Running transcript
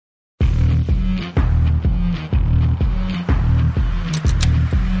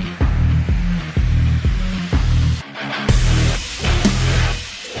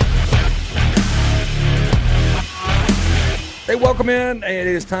Welcome in. It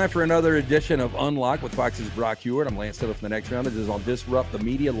is time for another edition of Unlock with Fox's Brock Hewitt. I'm Lance Tittle from The Next Round. This is on Disrupt the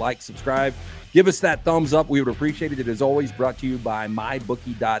Media. Like, subscribe, give us that thumbs up. We would appreciate it. It is always brought to you by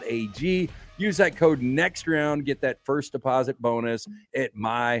mybookie.ag. Use that code NEXTROUND. Get that first deposit bonus at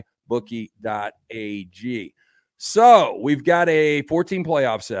mybookie.ag. So we've got a 14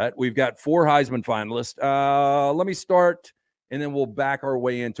 playoff set. We've got 4 Heisman finalists. Let me start, and then we'll back our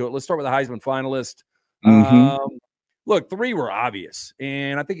way into it. Let's start with the Heisman finalist. Look, 3 were obvious,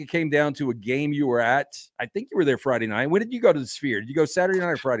 and I think it came down to a game you were at. I think you were there Friday night. When did you go to the Sphere? Did you go Saturday night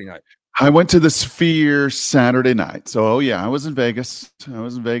or Friday night? I went to the Sphere Saturday night. So, I was in Vegas.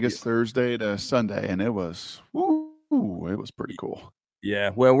 Thursday to Sunday, and it was pretty cool.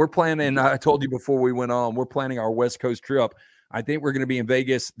 Yeah, well, we're planning, I told you before we went on, we're planning our West Coast trip. I think we're going to be in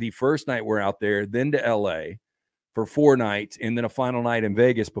Vegas the first night we're out there, then to L.A. for 4 nights, and then a final night in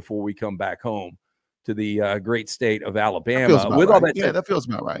Vegas before we come back home to the great state of Alabama. That feels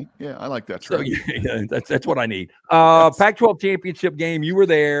about right. Yeah, I like that. So, that's what I need. Pac-12 championship game, you were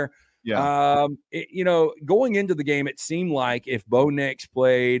there. Yeah. Going into the game, it seemed like if Bo Nix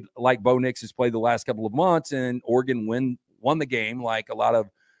played like Bo Nix has played the last couple of months, and Oregon won the game, like a lot of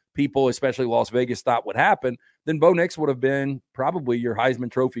people, especially Las Vegas, thought would happen, then Bo Nix would have been probably your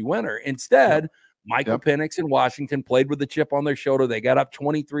Heisman Trophy winner. Instead, Michael Penix in Washington played with the chip on their shoulder. They got up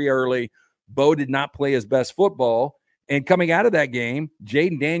 23 early. Bo did not play his best football. And coming out of that game,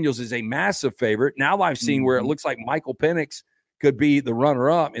 Jaden Daniels is a massive favorite. Now I've seen where it looks like Michael Penix could be the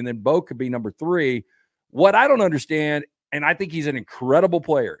runner-up, and then Bo could be number 3. What I don't understand, and I think he's an incredible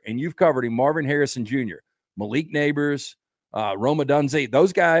player, and you've covered him, Marvin Harrison Jr., Malik Neighbors, Rome Odunze,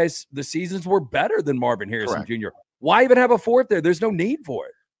 those guys, the seasons were better than Marvin Harrison Jr. Why even have a 4th there? There's no need for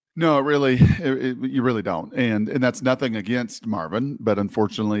it. No, really, you really don't. And that's nothing against Marvin, but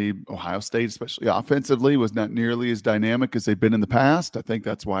unfortunately, Ohio State, especially offensively, was not nearly as dynamic as they've been in the past. I think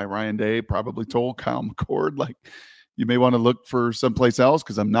that's why Ryan Day probably told Kyle McCord, like, you may want to look for someplace else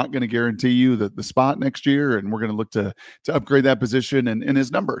because I'm not going to guarantee you the spot next year, and we're going to look to upgrade that position and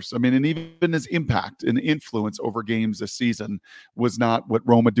his numbers. I mean, and even his impact and influence over games this season was not what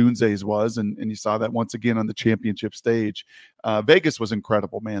Rome Odunze's was, and you saw that once again on the championship stage. Vegas was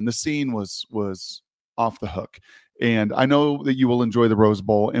incredible, man. The scene was off the hook. And I know that you will enjoy the Rose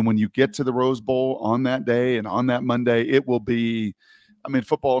Bowl, and when you get to the Rose Bowl on that day and on that Monday, it will be –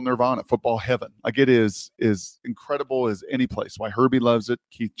 football nirvana, football heaven. Like, it is incredible as any place. Why Herbie loves it.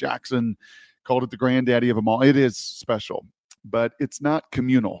 Keith Jackson called it the granddaddy of them all. It is special, but it's not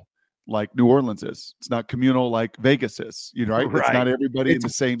communal like New Orleans is. It's not communal like Vegas is. Right? It's not everybody in the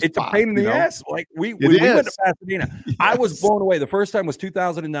same spot. It's a pain in the ass. Like we went to Pasadena. Yes. I was blown away. The first time was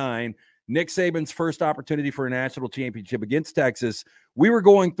 2009. Nick Saban's first opportunity for a national championship against Texas. We were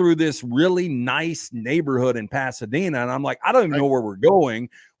going through this really nice neighborhood in Pasadena, and I'm like, I don't even know where we're going.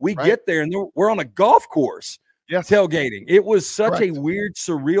 We get there, and we're on a golf course tailgating. It was such a weird,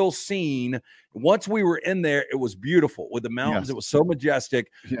 surreal scene. Once we were in there, it was beautiful with the mountains. It was so majestic,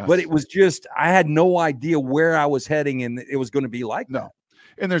 but it was just, I had no idea where I was heading, and it was going to be like that.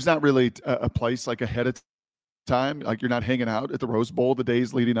 And there's not really a place like ahead of time, like you're not hanging out at the Rose Bowl the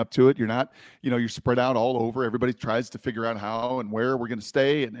days leading up to it. You're not, you're spread out all over. Everybody tries to figure out how and where we're going to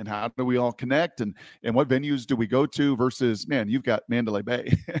stay and how do we all connect and what venues do we go to versus, man, you've got Mandalay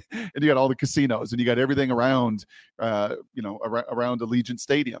Bay and you got all the casinos and you got everything around, around Allegiant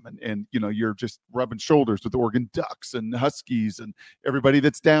Stadium and you're just rubbing shoulders with the Oregon Ducks and Huskies and everybody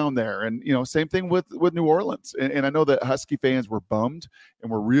that's down there. And, same thing with New Orleans. And I know that Husky fans were bummed and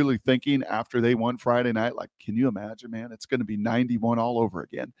were really thinking after they won Friday night, like, can you imagine, man? It's going to be 91 all over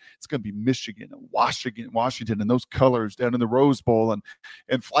again. It's going to be Michigan and Washington and those colors down in the Rose Bowl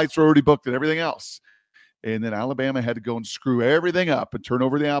and flights were already booked and everything else. And then Alabama had to go and screw everything up and turn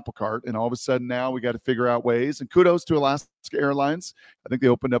over the apple cart. And all of a sudden now we got to figure out ways. And kudos to Alaska Airlines. I think they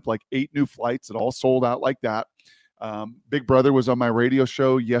opened up like 8 new flights that all sold out like that. Big Brother was on my radio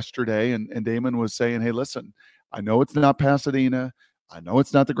show yesterday and Damon was saying, hey, listen, I know it's not Pasadena. I know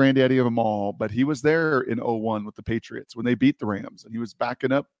it's not the granddaddy of them all, but he was there in 2001 with the Patriots when they beat the Rams, and he was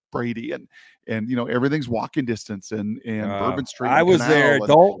backing up Brady, and everything's walking distance and Bourbon Street. I was there.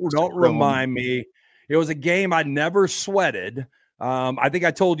 Don't remind me. It was a game I never sweated. I think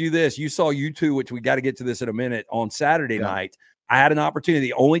I told you this. You saw U2, which we got to get to this in a minute, on Saturday night. I had an opportunity,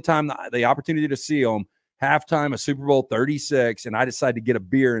 the only time the opportunity to see them, halftime of Super Bowl 36, and I decided to get a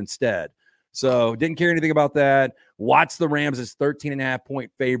beer instead. So didn't care anything about that. Watch the Rams as 13.5-point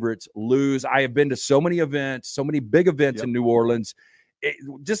favorites lose. I have been to so many events, so many big events in New Orleans.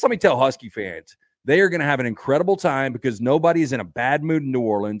 Just let me tell Husky fans, they are going to have an incredible time because nobody is in a bad mood in New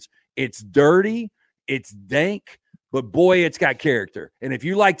Orleans. It's dirty. It's dank. but boy, it's got character. And if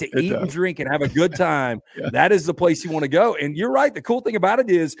you like to It eat and does. drink and have a good time, Yeah. that is the place you want to go. And you're right. The cool thing about it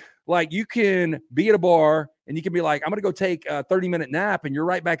is, like, you can be at a bar and you can be like, I'm going to go take a 30-minute nap, and you're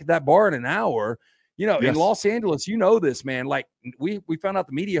right back at that bar in an hour. You know, in Yes. Los Angeles, you know this, man. Like, we found out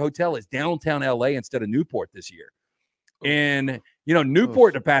the Media Hotel is downtown LA instead of Newport this year. And, you know,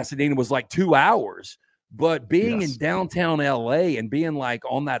 Newport to Pasadena was like 2 hours. But being in downtown LA and being like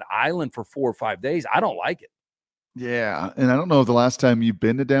on that island for 4 or 5 days, I don't like it. Yeah, and I don't know the last time you've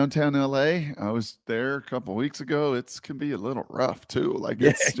been to downtown LA. I was there a couple of weeks ago. It can be a little rough too. Like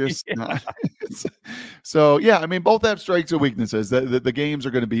it's just not. So yeah, I mean, both have strengths and weaknesses. The games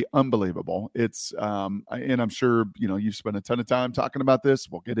are going to be unbelievable. It's and I'm sure you've spent a ton of time talking about this.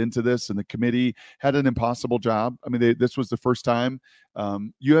 We'll get into this, and the committee had an impossible job. I mean, this was the first time.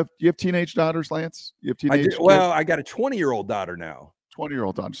 You have teenage daughters, Lance? You have teenage kids? Well, I got a 20-year-old daughter now.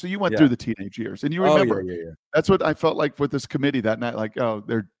 20-year-old daughter. So you went through the teenage years, and you remember. That's what I felt like with this committee that night. Like, oh,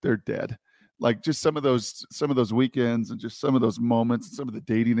 they're dead. Like just some of those weekends and just some of those moments and some of the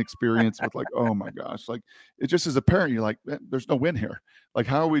dating experience with like, oh my gosh, like it just as a parent, you're like, there's no win here. Like,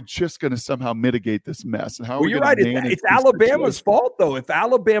 how are we just going to somehow mitigate this mess? And how are we going to manage? It's Alabama's fault though. If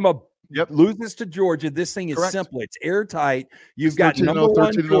Alabama loses to Georgia, this thing is simple. It's airtight. You've got number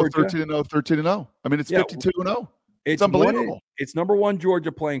 1 Georgia, 13-0. I mean, it's 52-0. It's unbelievable. It's number 1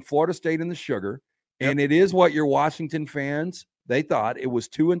 Georgia playing Florida State in the Sugar. And it is what your Washington fans, they thought. It was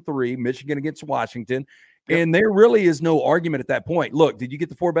 2-3, Michigan against Washington. And there really is no argument at that point. Look, did you get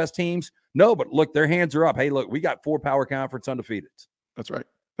the 4 best teams? No, but look, their hands are up. Hey, look, we got 4 power conference undefeated. That's right.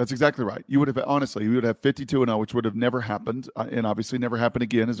 That's exactly right. You would have, honestly, you would have 52-0, which would have never happened. And obviously never happen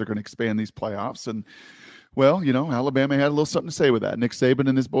again as they're going to expand these playoffs. And well, Alabama had a little something to say with that. Nick Saban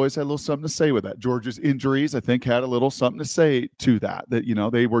and his boys had a little something to say with that. Georgia's injuries, I think, had a little something to say to that,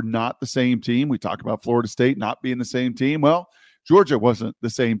 they were not the same team. We talk about Florida State not being the same team. Well, Georgia wasn't the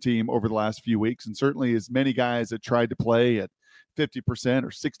same team over the last few weeks. And certainly as many guys that tried to play at 50% or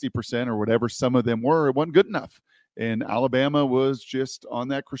 60% or whatever some of them were, it wasn't good enough. And Alabama was just on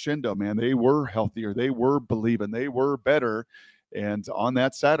that crescendo, man. They were healthier. They were believing. They were better. And on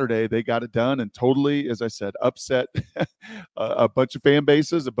that Saturday, they got it done and totally, as I said, upset a bunch of fan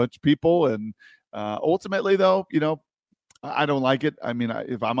bases, a bunch of people. And ultimately, though, I don't like it. I mean,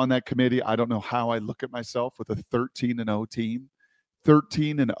 if I'm on that committee, I don't know how I look at myself with a 13-0 team,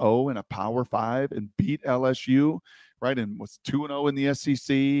 13-0 in a Power 5 and beat LSU, right? And was 2-0 in the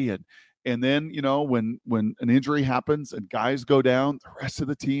SEC. And then, when an injury happens and guys go down, the rest of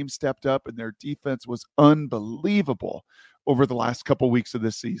the team stepped up and their defense was unbelievable over the last couple of weeks of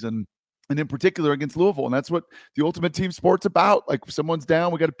this season, and in particular against Louisville. And that's what the ultimate team sport's about. Like, if someone's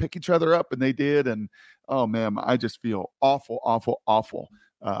down, we got to pick each other up, and they did. And oh man, I just feel awful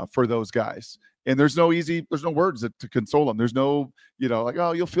for those guys. And there's no words to console them. There's no, like,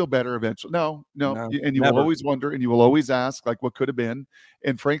 oh, you'll feel better eventually. No. And you will always wonder, and you will always ask, like, what could have been.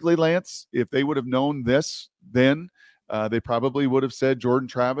 And frankly, Lance, if they would have known this then, they probably would have said Jordan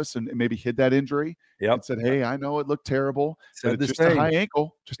Travis and maybe hid that injury and said, hey, I know it looked terrible, but it's just a high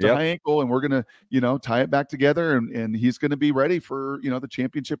ankle, and we're going to, tie it back together, and he's going to be ready for, the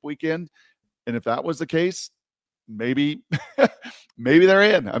championship weekend. And if that was the case, maybe they're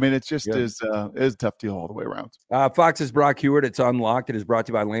in. I mean, it's just is a tough deal all the way around. Fox's Brock Hewitt. It's Unlocked. It is brought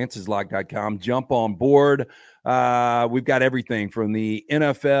to you by Lance'sLock.com. Jump on board. We've got everything from the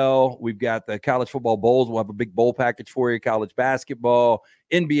NFL. We've got the college football bowls. We'll have a big bowl package for you. College basketball,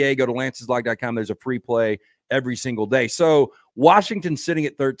 NBA. Go to Lance'sLock.com. There's a free play every single day. So Washington sitting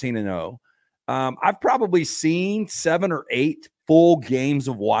at 13-0. I've probably seen 7 or 8 full games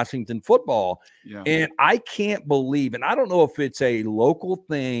of Washington football. Yeah. And I can't believe, and I don't know if it's a local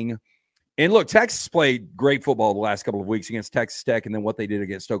thing. And look, Texas played great football the last couple of weeks against Texas Tech and then what they did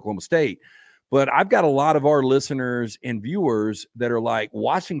against Oklahoma State. But I've got a lot of our listeners and viewers that are like,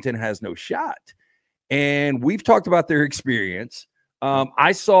 Washington has no shot. And we've talked about their experience.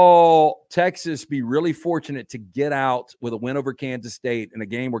 I saw Texas be really fortunate to get out with a win over Kansas State in a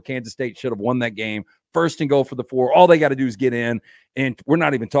game where Kansas State should have won that game. 1st and goal for the 4. All they got to do is get in. And we're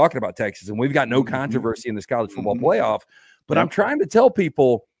not even talking about Texas. And we've got no controversy in this college football playoff. But I'm trying to tell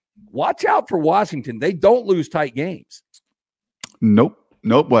people, watch out for Washington. They don't lose tight games. Nope.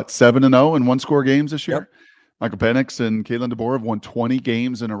 What, 7-0 in one-score games this year? Yep. Michael Penix and Kalen DeBoer have won 20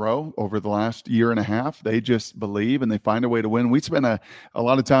 games in a row over the last year and a half. They just believe and they find a way to win. We spent a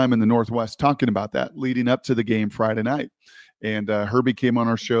lot of time in the Northwest talking about that leading up to the game Friday night. And Herbie came on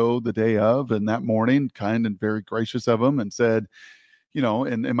our show the day of, and that morning, kind and very gracious of him, and said,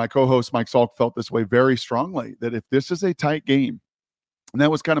 and my co-host Mike Salk felt this way very strongly, that if this is a tight game, And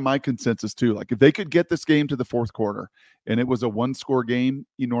that was kind of my consensus too. Like if they could get this game to the fourth quarter and it was a 1-score game,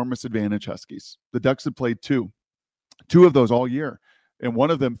 enormous advantage Huskies. The Ducks had played two of those all year. And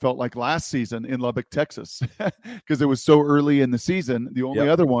one of them felt like last season in Lubbock, Texas, because it was so early in the season. The only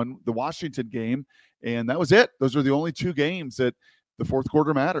other one, the Washington game, and that was it. Those are the only two games that the fourth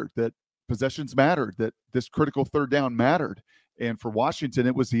quarter mattered, that possessions mattered, that this critical third down mattered. And for Washington,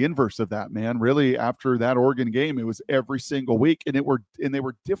 it was the inverse of that, man. Really, after that Oregon game, it was every single week, and they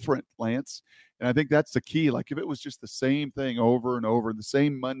were different, Lance. And I think that's the key. Like if it was just the same thing over and over, the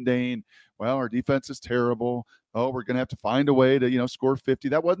same mundane, well, our defense is terrible. Oh, we're going to have to find a way to, score 50.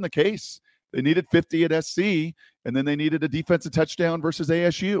 That wasn't the case. They needed 50 at SC, and then they needed a defensive touchdown versus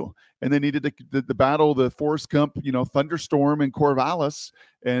ASU, and they needed the battle, the Forrest Gump, thunderstorm in Corvallis,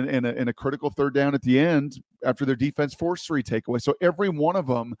 and a critical third down at the end after their defense forced 3 takeaways. So every one of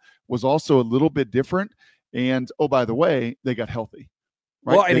them was also a little bit different. And oh, by the way, they got healthy.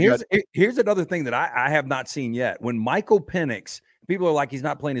 Right? Well, and here's another thing that I have not seen yet. When Michael Penix, people are like he's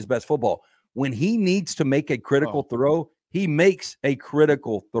not playing his best football. When he needs to make a critical throw, he makes a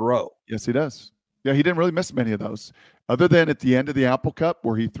critical throw. Yes, he does. Yeah, he didn't really miss many of those, other than at the end of the Apple Cup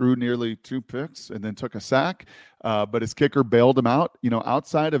where he threw nearly 2 picks and then took a sack. But his kicker bailed him out.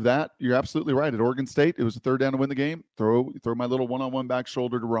 Outside of that, you're absolutely right. At Oregon State, it was a third down to win the game. Throw my little one-on-one back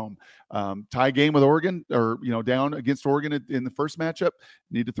shoulder to Rome. Tie game with Oregon, or down against Oregon in the first matchup.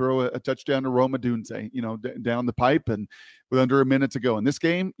 Need to throw a touchdown to Rome Odunze, down the pipe and with under a minute to go. In this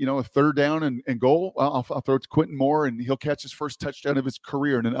game, a third down and goal, I'll throw it to Quentin Moore, and he'll catch his first touchdown of his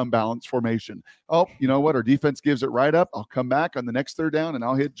career in an unbalanced formation. Oh, you know what? Our defense gives it right up. I'll come back on the next third down, and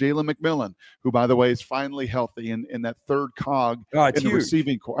I'll hit Jalen McMillan, who, by the way, is finally healthy in that third cog in the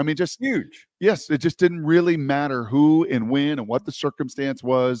receiving core. I mean, just huge. Yes, it just didn't really matter who and when and what the circumstance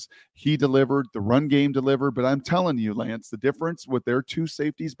was. He delivered, the run game delivered. But I'm telling you, Lance, the difference with their 2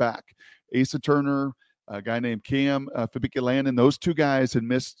 safeties back, Asa Turner, a guy named Cam Fabiculanan, those 2 guys had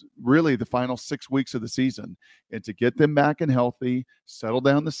missed really the final 6 weeks of the season. And to get them back and healthy, settle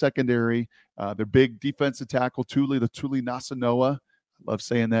down the secondary, their big defensive tackle, Tuli Nasanoa, I love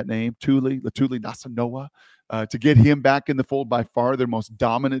saying that name, Tuli Nasanoa, to get him back in the fold, by far their most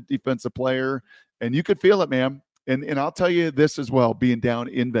dominant defensive player. And you could feel it, man. And I'll tell you this as well, being down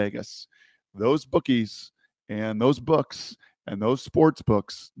in Vegas, those bookies and those books and those sports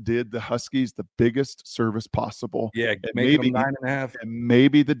books did the Huskies the biggest service possible. Yeah, maybe 9.5. And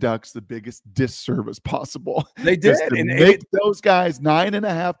maybe the Ducks the biggest disservice possible. They did. And make those guys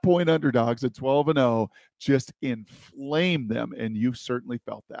 9.5-point underdogs at 12-0, just inflame them. And you certainly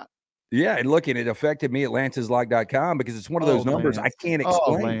felt that. Yeah, and look, it affected me at Lance'sLock.com because it's one of those numbers Lance. I can't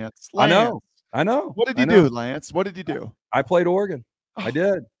explain. Lance. I know. What did you do, Lance? What did you do? I played Oregon. I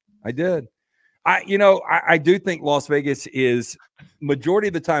did. I do think Las Vegas is, majority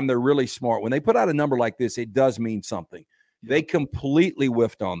of the time, they're really smart. When they put out a number like this, it does mean something. They completely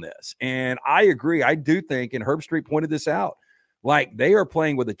whiffed on this. And I agree. I do think, and Herb Street pointed this out, like they are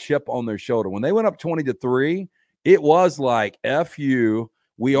playing with a chip on their shoulder. When they went up 20-3, it was like, F you.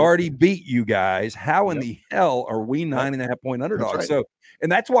 We already beat you guys. How in the hell are we 9.5-point underdogs? Right. So,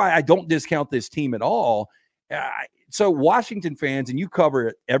 and that's why I don't discount this team at all. So Washington fans, and you cover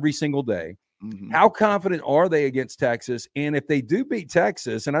it every single day, how confident are they against Texas? And if they do beat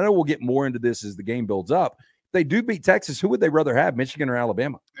Texas, and I know we'll get more into this as the game builds up, if they do beat Texas, who would they rather have, Michigan or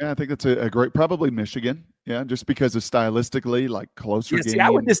Alabama? Yeah, I think that's a great, probably Michigan. Yeah, just because of stylistically, like closer game. See, I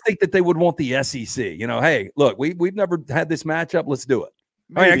would just think that they would want the SEC. Hey, look, we've never had this matchup. Let's do it.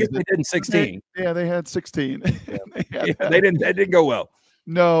 I guess they did in 16. They had 16. They didn't go well.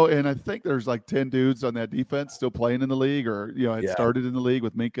 No, and I think there's like 10 dudes on that defense still playing in the league, or had started in the league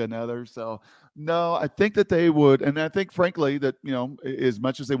with Minka and others. So no, I think that they would, and I think frankly that as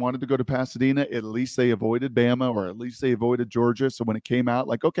much as they wanted to go to Pasadena, at least they avoided Bama, or at least they avoided Georgia. So when it came out,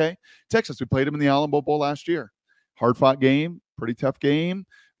 like, okay, Texas, we played them in the Alamo Bowl last year, hard fought game, pretty tough game.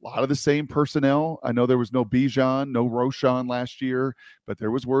 A lot of the same personnel. I know there was no Bijan, no Roshan last year, but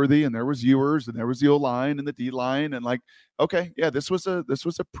there was Worthy, and there was Ewers, and there was the O-line and the D-line. And like, okay, yeah, this was a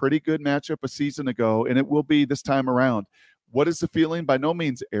pretty good matchup a season ago, and it will be this time around. What is the feeling? By no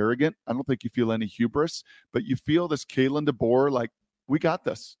means arrogant. I don't think you feel any hubris, but you feel this Kalen DeBoer, like, we got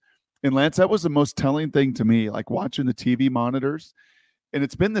this. And Lance, that was the most telling thing to me, like watching the TV monitors. And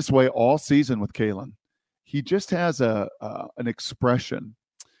it's been this way all season with Kalen. He just has an expression.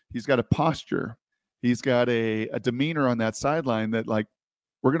 He's got a posture. He's got a demeanor on that sideline that, like,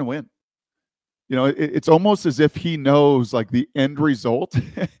 we're going to win. It's almost as if he knows, like, the end result.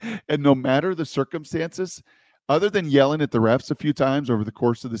 And no matter the circumstances, other than yelling at the refs a few times over the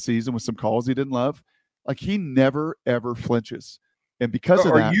course of the season with some calls he didn't love, like, he never, ever flinches. And because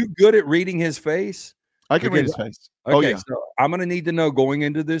of Are that, you good at reading his face? I can read his face. Okay, Oh, yeah. so I'm going to need to know going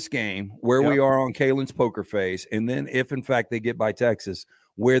into this game where we Yep. are on Kalen's poker face, and then if in fact they get by Texas,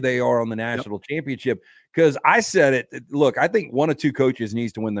 where they are on the national championship. Because I said it. Look, I think one of two coaches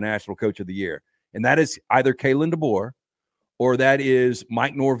needs to win the national coach of the year, and that is either Kalen DeBoer or that is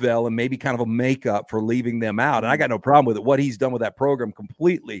Mike Norvell, and maybe kind of a makeup for leaving them out. And I got no problem with it. What he's done with that program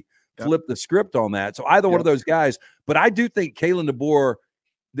completely flipped the script on that. So either one of those guys. But I do think Kalen DeBoer,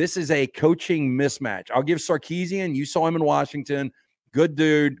 this is a coaching mismatch. I'll give Sarkisian. You saw him in Washington. Good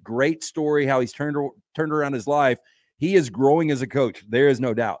dude. Great story how he's turned around his life. He is growing as a coach. There is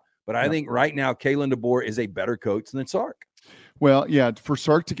no doubt. But I think right now Kalen DeBoer is a better coach than Sark. Well, yeah, for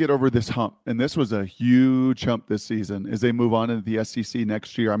Sark to get over this hump, and this was a huge hump this season as they move on into the SEC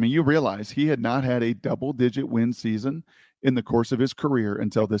next year. I mean, you realize he had not had a double-digit win season in the course of his career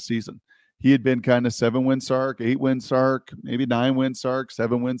until this season. He had been kind of 7-win Sark, 8-win Sark, maybe 9-win Sark,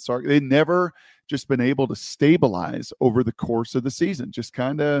 7-win Sark. They'd never just been able to stabilize over the course of the season, just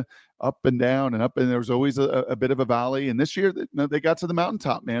kind of up and down and up. And there was always a bit of a valley. And this year they got to the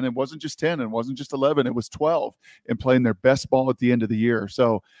mountaintop, man. It wasn't just 10, it wasn't just 11, it was 12, and playing their best ball at the end of the year.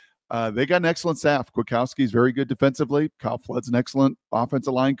 So they got an excellent staff. Kwiatkowski's very good defensively. Kyle Flood's an excellent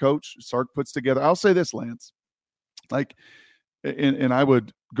offensive line coach. Sark puts together. I'll say this, Lance, and I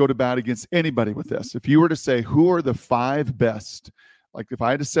would go to bat against anybody with this. If you were to say who are the 5 best, like if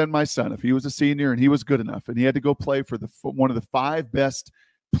I had to send my son, if he was a senior and he was good enough and he had to go play for one of the 5 best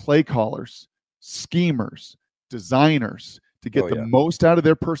play callers, schemers, designers to get the most out of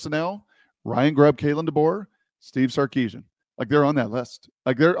their personnel, Ryan Grubb, Kalen DeBoer, Steve Sarkisian. Like they're on that list.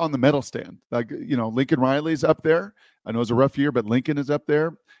 Like they're on the medal stand. Like, Lincoln Riley's up there. I know it's a rough year, but Lincoln is up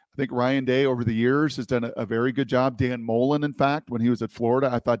there. I think Ryan Day over the years has done a very good job. Dan Mullen, in fact, when he was at Florida,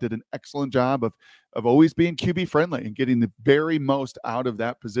 I thought did an excellent job of always being QB friendly and getting the very most out of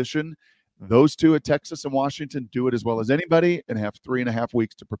that position. Those two at Texas and Washington do it as well as anybody and have 3.5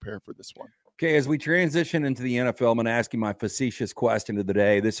 weeks to prepare for this one. Okay, as we transition into the NFL, I'm going to ask you my facetious question of the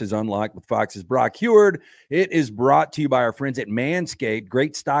day. This is Unlocked with Fox's Brock Heward. It is brought to you by our friends at Manscaped.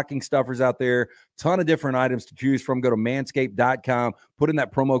 Great stocking stuffers out there. Ton of different items to choose from. Go to manscaped.com. Put in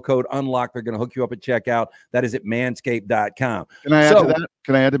that promo code UNLOCKED. They're going to hook you up at checkout. That is at manscaped.com. Can I add to that?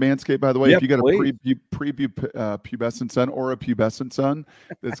 Can I add to Manscaped, by the way? If you got a pubescent son or a pubescent son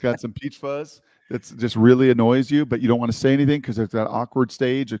that's got some peach fuzz, that's just really annoys you, but you don't want to say anything because there's that awkward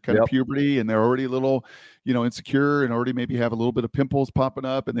stage of kind of puberty, and they're already a little, insecure and already maybe have a little bit of pimples popping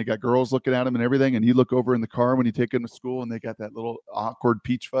up, and they got girls looking at them and everything. And you look over in the car when you take them to school and they got that little awkward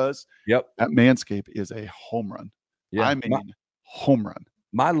peach fuzz. Yep. That Manscaped is a home run. Yeah. I mean, home run.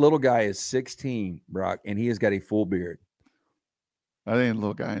 My little guy is 16, Brock, and he has got a full beard. I ain't a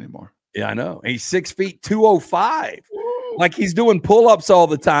little guy anymore. Yeah, I know. And he's 6 feet, 205. Like he's doing pull-ups all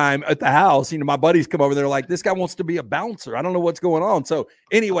the time at the house. My buddies come over there like, this guy wants to be a bouncer. I don't know what's going on. So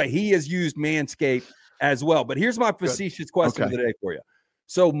anyway, he has used Manscaped as well. But here's my facetious question of the day for you.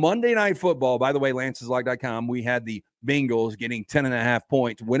 So Monday Night Football, by the way, Lance'sLock.com, we had the Bengals getting 10.5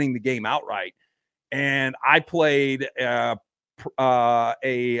 points, winning the game outright. And I played a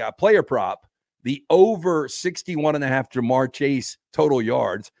player prop, the over 61.5 Jamar Chase total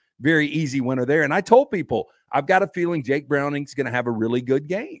yards. Very easy winner there. And I told people, I've got a feeling Jake Browning's going to have a really good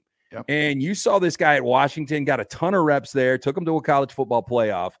game. Yep. And you saw this guy at Washington, got a ton of reps there, took him to a college football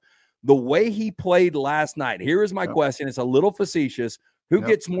playoff. The way he played last night, here is my question. It's a little facetious. Who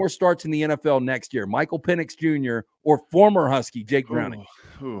gets more starts in the NFL next year, Michael Penix Jr. or former Husky Jake Browning?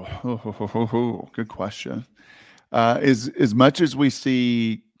 Good question. As much as we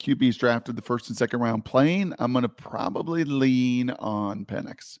see QBs drafted the first and second round playing, I'm going to probably lean on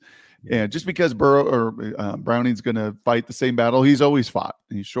Penix. Yeah, just because Browning's going to fight the same battle he's always fought.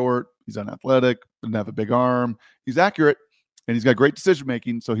 He's short, he's unathletic, doesn't have a big arm, he's accurate, and he's got great decision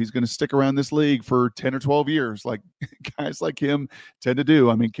making. So he's going to stick around this league for 10 or 12 years, like guys like him tend to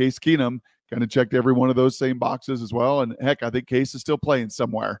do. I mean, Case Keenum kind of checked every one of those same boxes as well. And heck, I think Case is still playing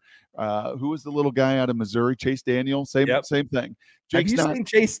somewhere. Who was the little guy out of Missouri? Chase Daniel, same thing. Have you seen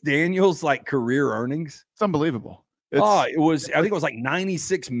Chase Daniel's career earnings? It's unbelievable. I think it was like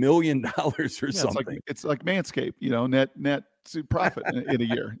 $96 million or something. It's like Manscaped, net profit in a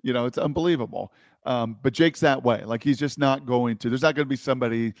year. It's unbelievable. But Jake's that way. Like he's just not going to. There's not going to be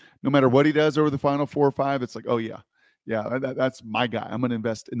somebody, no matter what he does over the final 4 or 5. It's like, oh yeah, that's my guy. I'm going to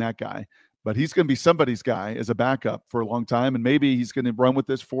invest in that guy. But he's going to be somebody's guy as a backup for a long time, and maybe he's going to run with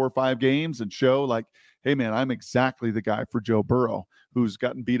this 4 or 5 games and show like, hey man, I'm exactly the guy for Joe Burrow, who's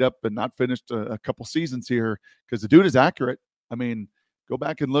gotten beat up and not finished a couple seasons here because the dude is accurate. I mean, go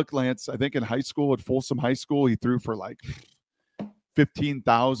back and look, Lance. I think in high school at Folsom High School, he threw for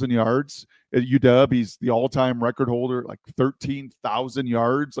 15,000 yards at UW. He's the all-time record holder, like 13,000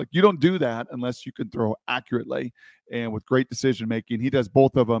 yards. Like, you don't do that unless you can throw accurately and with great decision making. He does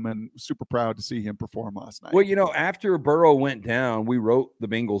both of them, and super proud to see him perform last night. Well, after Burrow went down, we wrote the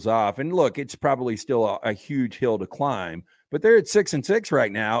Bengals off. And look, it's probably still a huge hill to climb, but they're at 6-6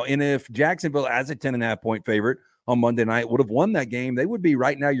 right now. And if Jacksonville, as a 10.5-point favorite on Monday night, would have won that game, they would be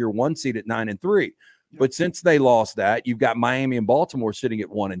right now your 1 seed at 9-3. Yep. But since they lost that, you've got Miami and Baltimore sitting at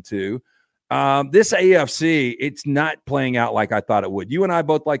 1-2. This AFC, it's not playing out like I thought it would. You and I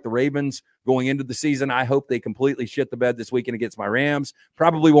both like the Ravens going into the season. I hope they completely shit the bed this weekend against my Rams.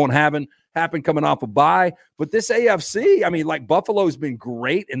 Probably won't happen coming off a bye. But this AFC, I mean, like, Buffalo's been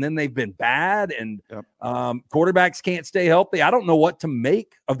great, and then they've been bad, and quarterbacks can't stay healthy. I don't know what to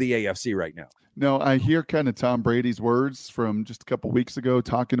make of the AFC right now. No, I hear kind of Tom Brady's words from just a couple of weeks ago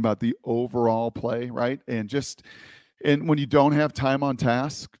talking about the overall play, right? And when you don't have time on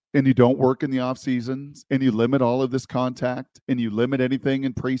task and you don't work in the off seasons and you limit all of this contact and you limit anything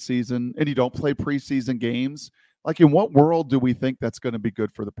in preseason and you don't play preseason games, like, in what world do we think that's going to be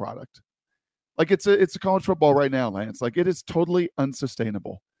good for the product? Like, it's a college football right now, Lance. Like, it is totally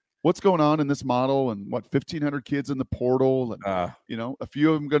unsustainable. What's going on in this model, and 1,500 kids in the portal, and a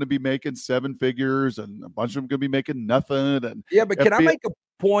few of them going to be making 7 figures, and a bunch of them going to be making nothing. And but can I make a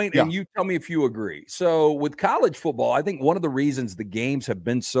point, and you tell me if you agree? So with college football, I think one of the reasons the games have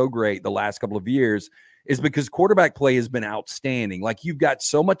been so great the last couple of years is because quarterback play has been outstanding. Like, you've got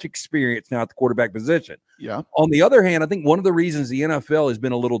so much experience now at the quarterback position. Yeah. On the other hand, I think one of the reasons the NFL has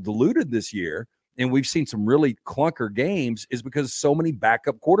been a little diluted this year, and we've seen some really clunker games, is because so many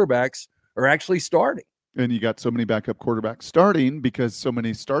backup quarterbacks are actually starting. And you got so many backup quarterbacks starting because so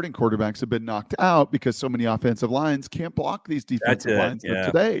many starting quarterbacks have been knocked out because so many offensive lines can't block these defensive lines of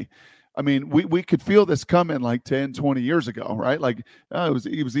today. I mean, we could feel this coming like 10, 20 years ago, right? Like,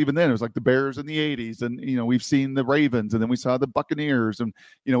 it was even then. It was like the Bears in the 80s. And, we've seen the Ravens, and then we saw the Buccaneers. And,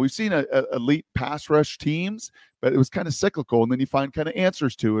 we've seen a elite pass rush teams, but it was kind of cyclical. And then you find kind of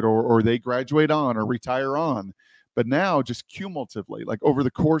answers to it, or they graduate on or retire on. But now, just cumulatively, like over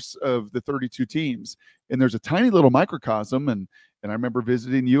the course of the 32 teams, and there's a tiny little microcosm. And I remember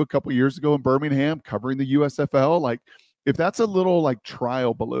visiting you a couple years ago in Birmingham, covering the USFL. Like, if that's a little like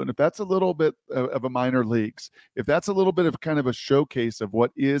trial balloon, if that's a little bit of a minor leagues, if that's a little bit of kind of a showcase of what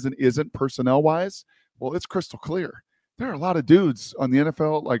is and isn't personnel wise, well, it's crystal clear. There are a lot of dudes on the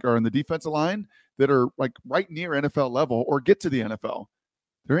NFL, like, or on the defensive line, that are like right near NFL level or get to the NFL.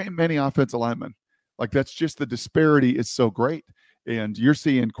 There ain't many offensive linemen. Like, that's just, the disparity is so great. And you're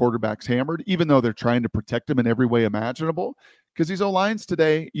seeing quarterbacks hammered, even though they're trying to protect them in every way imaginable. Because these O-lines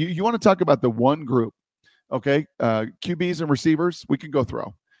today, you want to talk about the one group. Okay, QBs and receivers, we can go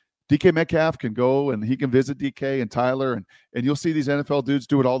throw. DK Metcalf can go, and he can visit DK and Tyler, and you'll see these NFL dudes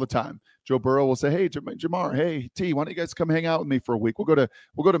do it all the time. Joe Burrow will say, "Hey, Jamar, hey T, why don't you guys come hang out with me for a week? We'll go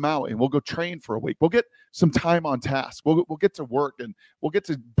to Maui, and we'll go train for a week. We'll get some time on task. We'll get to work, and we'll get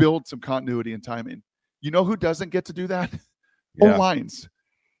to build some continuity and timing." You know who doesn't get to do that? O-lines.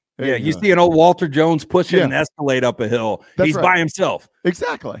 Hey, you see an old Walter Jones pushing an Escalade up a hill. He's right. By himself.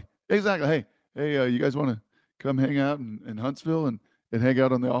 Exactly. Hey, you guys want to come hang out in Huntsville and hang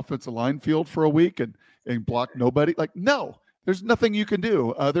out on the offensive line field for a week and block nobody? Like, no, there's nothing you can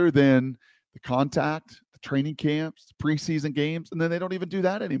do other than the contact, the training camps, the preseason games, and then they don't even do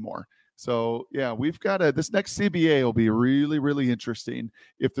that anymore. So, yeah, we've got this next CBA will be really, really interesting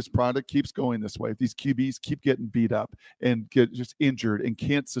if this product keeps going this way, if these QBs keep getting beat up and get just injured and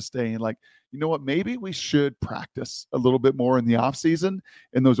can't sustain. Like, you know what, maybe we should practice a little bit more in the offseason,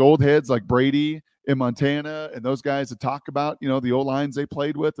 and those old heads like Brady in Montana and those guys that talk about, the O-lines they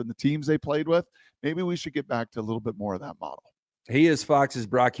played with and the teams they played with, maybe we should get back to a little bit more of that model. He is Fox's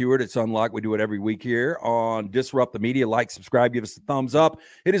Brock Huard. It's Unlocked. We do it every week here on Disrupt the Media. Like, subscribe, give us a thumbs up.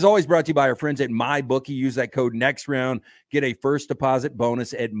 It is always brought to you by our friends at MyBookie. Use that code NEXTROUND. Get a first deposit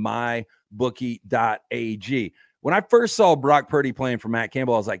bonus at mybookie.ag. When I first saw Brock Purdy playing for Matt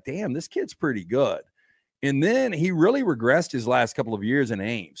Campbell, I was like, damn, this kid's pretty good. And then he really regressed his last couple of years in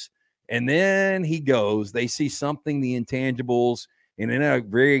Ames. And then he goes, they see something, the intangibles, and in a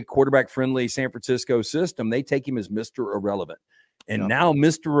very quarterback-friendly San Francisco system, they take him as Mr. Irrelevant. And now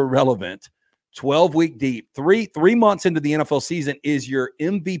Mr. Irrelevant, 12-week deep, three months into the NFL season, is your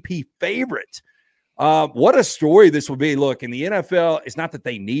MVP favorite. What a story this would be. Look, in the NFL, it's not that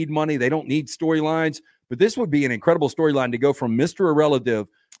they need money. They don't need storylines. But this would be an incredible storyline to go from Mr. Irrelative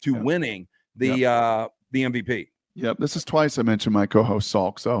to winning the MVP. Yep, this is twice I mentioned my co-host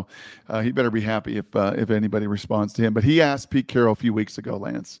Salk, so he better be happy if anybody responds to him. But he asked Pete Carroll a few weeks ago,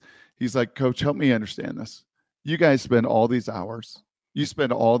 Lance. He's like, "Coach, help me understand this. You guys spend all these hours, you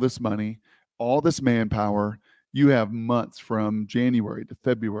spend all this money, all this manpower. You have months from January to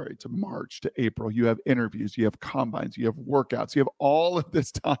February to March to April. You have interviews, you have combines, you have workouts, you have all of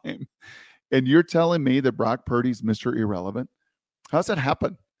this time. And you're telling me that Brock Purdy's Mr. Irrelevant? How's that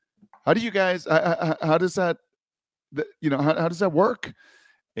happen? How do you guys, how does that, how does that work?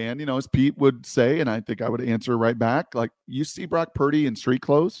 And, as Pete would say, and I think I would answer right back, like, you see Brock Purdy in street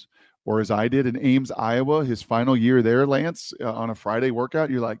clothes, or as I did in Ames, Iowa, his final year there, Lance, on a Friday workout,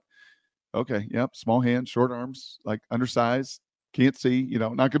 you're like, okay, yep, small hands, short arms, like undersized, can't see,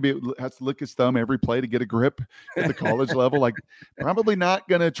 not going to be, has to lick his thumb every play to get a grip at the college level. Like, probably not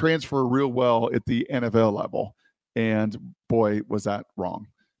going to transfer real well at the NFL level. And boy, was that wrong,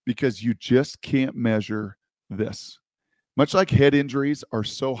 because you just can't measure this. Much like head injuries are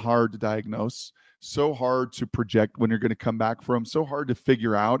so hard to diagnose, so hard to project when you're going to come back from, so hard to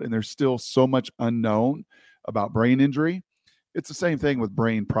figure out, and there's still so much unknown about brain injury. It's the same thing with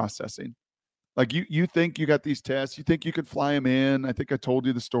brain processing. Like, you think you got these tests, you think you could fly them in. I think I told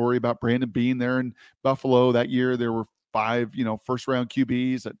you the story about Brandon Beane there in Buffalo that year. There were 5, first round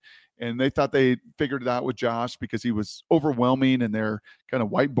QBs, and they thought they figured it out with Josh because he was overwhelming, and they're kind of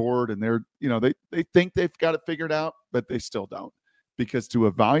whiteboard, and they're, they think they've got it figured out, but they still don't. Because to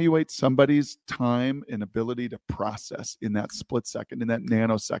evaluate somebody's time and ability to process in that split second, in that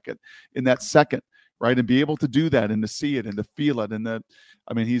nanosecond, in that second, right, and be able to do that and to see it and to feel it, and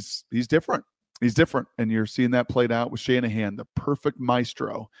he's different. He's different, and you're seeing that played out with Shanahan, the perfect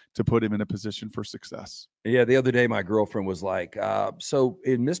maestro to put him in a position for success. Yeah, the other day my girlfriend was like, so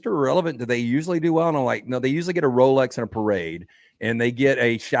in Mr. Irrelevant, do they usually do well? And I'm like, no, they usually get a Rolex and a parade, and they get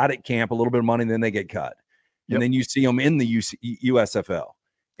a shot at camp, a little bit of money, and then they get cut. And then you see them in the USFL.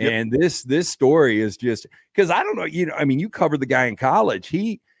 And this story is just because I don't know, you covered the guy in college.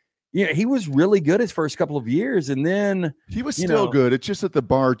 He was really good his first couple of years, and then he was still good. It's just that the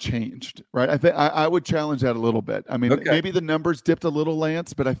bar changed, right? I think I would challenge that a little bit. Maybe the numbers dipped a little,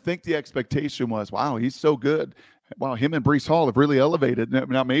 Lance, but I think the expectation was, wow, he's so good. Wow, him and Breece Hall have really elevated.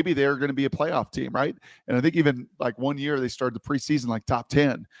 Now maybe they're going to be a playoff team, right? And I think even like one year they started the preseason like top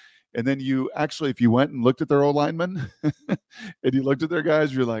 10. And then if you went and looked at their old linemen and you looked at their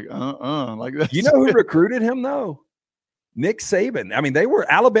guys, you're like, like that. You know who recruited him though? Nick Saban.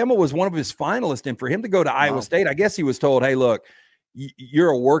 Alabama was one of his finalists, and for him to go to Iowa State, I guess he was told, hey, look, you're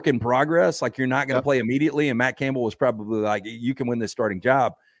a work in progress. Like, you're not going to play immediately. And Matt Campbell was probably like, you can win this starting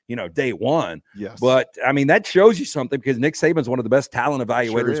job, day one. Yes. But that shows you something, because Nick Saban's one of the best talent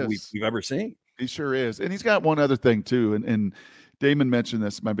evaluators we've ever seen. He sure is. And he's got one other thing too. And Damon mentioned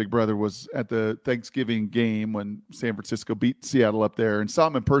this. My big brother was at the Thanksgiving game when San Francisco beat Seattle up there and saw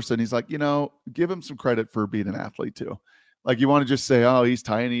him in person. He's like, give him some credit for being an athlete too. Like, you want to just say, oh, he's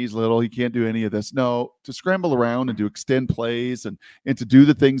tiny, he's little, he can't do any of this. No, to scramble around and to extend plays and to do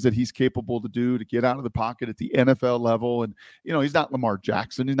the things that he's capable to do, to get out of the pocket at the NFL level. And, he's not Lamar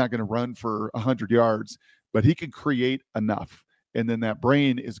Jackson. He's not going to run for 100 yards, but he can create enough. And then that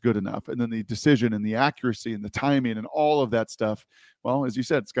brain is good enough. And then the decision and the accuracy and the timing and all of that stuff. Well, as you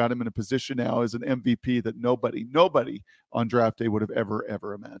said, it's got him in a position now as an MVP that nobody on draft day would have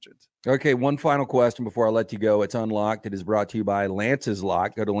ever imagined. Okay, one final question before I let you go. It's Unlocked. It is brought to you by Lance's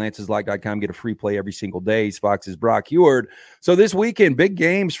Lock. Go to lanceslock.com, get a free play every single day. Fox's Brock Huard. So this weekend, big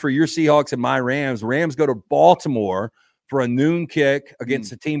games for your Seahawks and my Rams. Rams go to Baltimore for a noon kick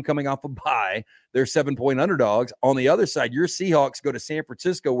against a team coming off a bye. They're 7-point underdogs. On the other side, your Seahawks go to San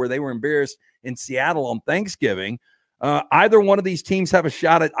Francisco, where they were embarrassed in Seattle on Thanksgiving. Either one of these teams have a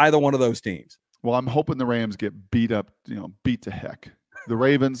shot at either one of those teams. Well, I'm hoping the Rams get beat up, beat to heck. The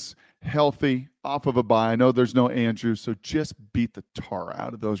Ravens, healthy, off of a bye. I know there's no Andrew, so just beat the tar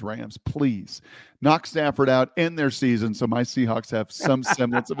out of those Rams, please. Knock Stafford out, end their season, so my Seahawks have some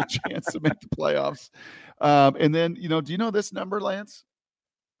semblance of a chance to make the playoffs. And then, do you know this number, Lance?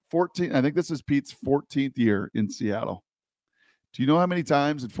 14. I think this is Pete's 14th year in Seattle. Do you know how many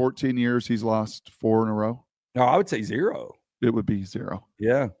times in 14 years he's lost 4 in a row? No, I would say 0. It would be 0.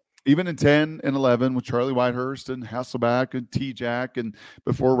 Yeah. Even in 10 and 11 with Charlie Whitehurst and Hasselback and T-Jack, and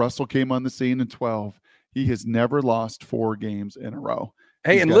before Russell came on the scene in 12, he has never lost 4 games in a row.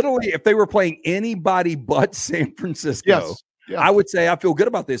 Hey, and literally, if they were playing anybody but San Francisco, I would say I feel good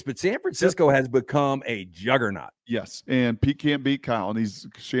about this, but San Francisco has become a juggernaut. Yes, and Pete can't beat Kyle,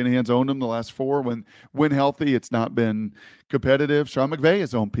 and Shanahan's owned him the last 4. When healthy, it's not been competitive. Sean McVay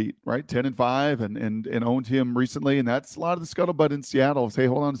has owned Pete, right, 10-5, and owned him recently, and that's a lot of the scuttlebutt in Seattle. Say,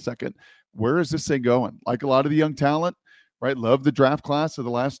 hold on a second, where is this thing going? Like a lot of the young talent, right? Love the draft class of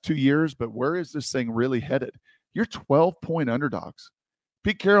the last 2 years, but where is this thing really headed? You're 12-point underdogs.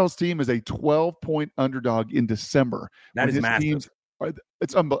 Pete Carroll's team is a 12-point underdog in December. That is massive.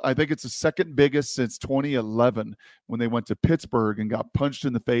 I think it's the second biggest since 2011 when they went to Pittsburgh and got punched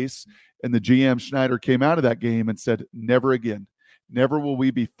in the face. And the GM Schneider came out of that game and said, never again. Never will we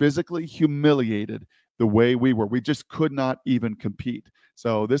be physically humiliated the way we were. We just could not even compete.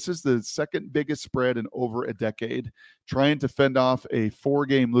 So this is the second biggest spread in over a decade. Trying to fend off a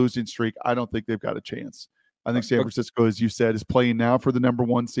 4-game losing streak, I don't think they've got a chance. I think San Francisco, as you said, is playing now for the number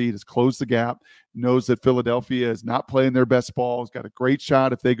 1 seed, has closed the gap, knows that Philadelphia is not playing their best ball, has got a great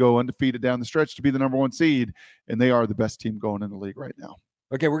shot if they go undefeated down the stretch to be the number 1 seed, and they are the best team going in the league right now.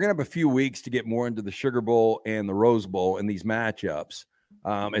 Okay, we're going to have a few weeks to get more into the Sugar Bowl and the Rose Bowl and these matchups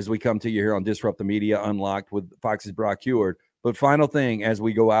as we come to you here on Disrupt the Media Unlocked with Fox's Brock Huard. But final thing as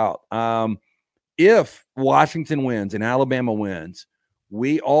we go out, if Washington wins and Alabama wins,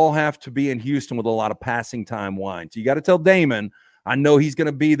 we all have to be in Houston with a lot of passing time wine. So you got to tell Damon, I know he's going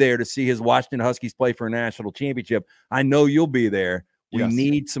to be there to see his Washington Huskies play for a national championship. I know you'll be there. We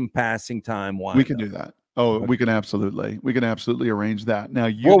need some passing time wine. We can do that. Oh, okay. we can absolutely arrange that. Now,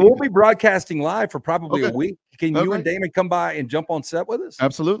 we'll be broadcasting live for probably a week. Can you and Damon come by and jump on set with us?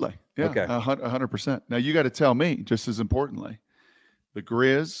 Absolutely. Yeah. Okay. 100%. Now you got to tell me, just as importantly, the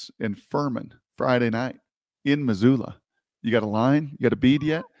Grizz and Furman Friday night in Missoula. You got a line? You got a bead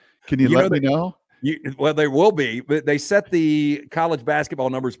yet? Can you let me know? Well, there will be, but they set the college basketball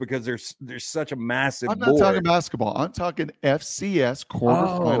numbers because there's such a massive I'm not talking basketball. I'm talking FCS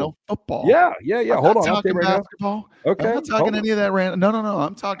quarterfinal football. Yeah. Hold on. I'm talking basketball. Okay. I'm not talking any of that random. No.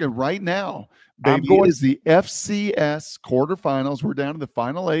 I'm talking right now. Baby, it is the FCS quarterfinals. We're down to the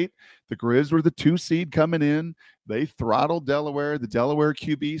final 8. The Grizz were the 2 seed coming in. They throttled Delaware. The Delaware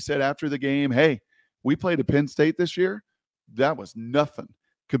QB said after the game, hey, we played at Penn State this year. That was nothing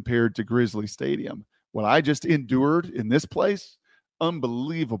compared to Grizzly Stadium. What I just endured in this place,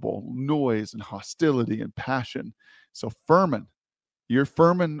 unbelievable noise and hostility and passion. So Furman, you're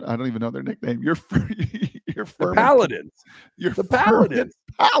Furman. I don't even know their nickname. You're Furman. The Paladins. The Paladins.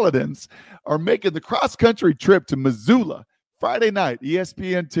 Paladins are making the cross-country trip to Missoula Friday night,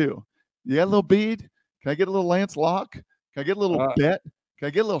 ESPN2. You got a little bead? Can I get a little Lance Locke? Can I get a little bet? Can I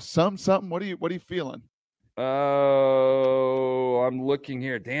get a little something? What are you feeling? Oh, I'm looking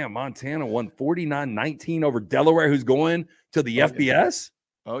here. Damn, Montana won 49-19 over Delaware, who's going to the FBS.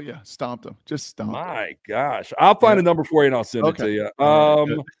 Oh, yeah. Stomped them. Just stomped them. My gosh. I'll find a number for you and I'll send it to you.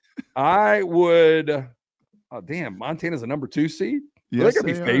 I would – oh, damn, Montana's a number 2 seed? Yes, they're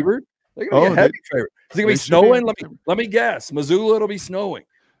going to be favored. They're going to be a heavy favorite. Is it going to be snowing? Let me guess. Missoula, it'll be snowing.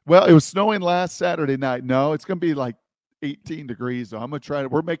 Well, it was snowing last Saturday night. No, it's going to be like 18 degrees. So I'm going to try to,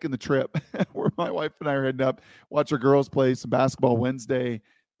 we're making the trip where my wife and I are heading up, watch our girls play some basketball Wednesday,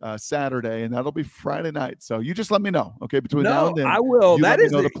 Saturday, and that'll be Friday night. So you just let me know. Okay. Between now and then, I will. That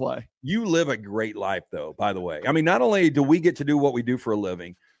is the play. You live a great life though, by the way. I mean, not only do we get to do what we do for a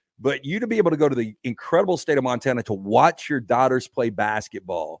living, but you to be able to go to the incredible state of Montana to watch your daughters play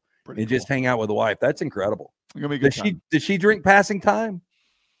basketball and just hang out with the wife. That's incredible. It's gonna be a good time. Did she drink passing time?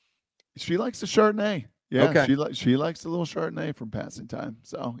 She likes the Chardonnay. Yeah, okay. she likes a little Chardonnay from passing time.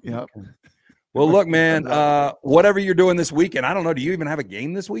 So, yeah. Okay. Well, look, man, whatever you're doing this weekend, I don't know. Do you even have a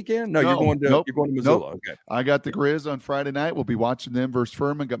game this weekend? No, you're going to Missoula. Nope. Okay. I got the Grizz on Friday night. We'll be watching them versus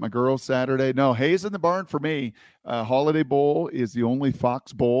Furman. Got my girls Saturday. No, Hayes in the barn for me. Holiday Bowl is the only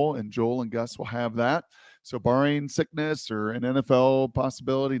Fox Bowl, and Joel and Gus will have that. So barring sickness or an NFL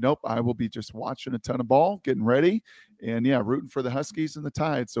possibility, nope, I will be just watching a ton of ball, getting ready, and, rooting for the Huskies and the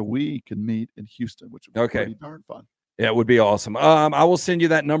Tide so we can meet in Houston, which would be pretty darn fun. Yeah, it would be awesome. I will send you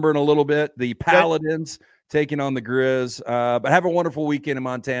that number in a little bit. The Paladins taking on the Grizz. But have a wonderful weekend in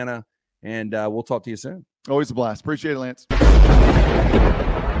Montana, and we'll talk to you soon. Always a blast. Appreciate it, Lance.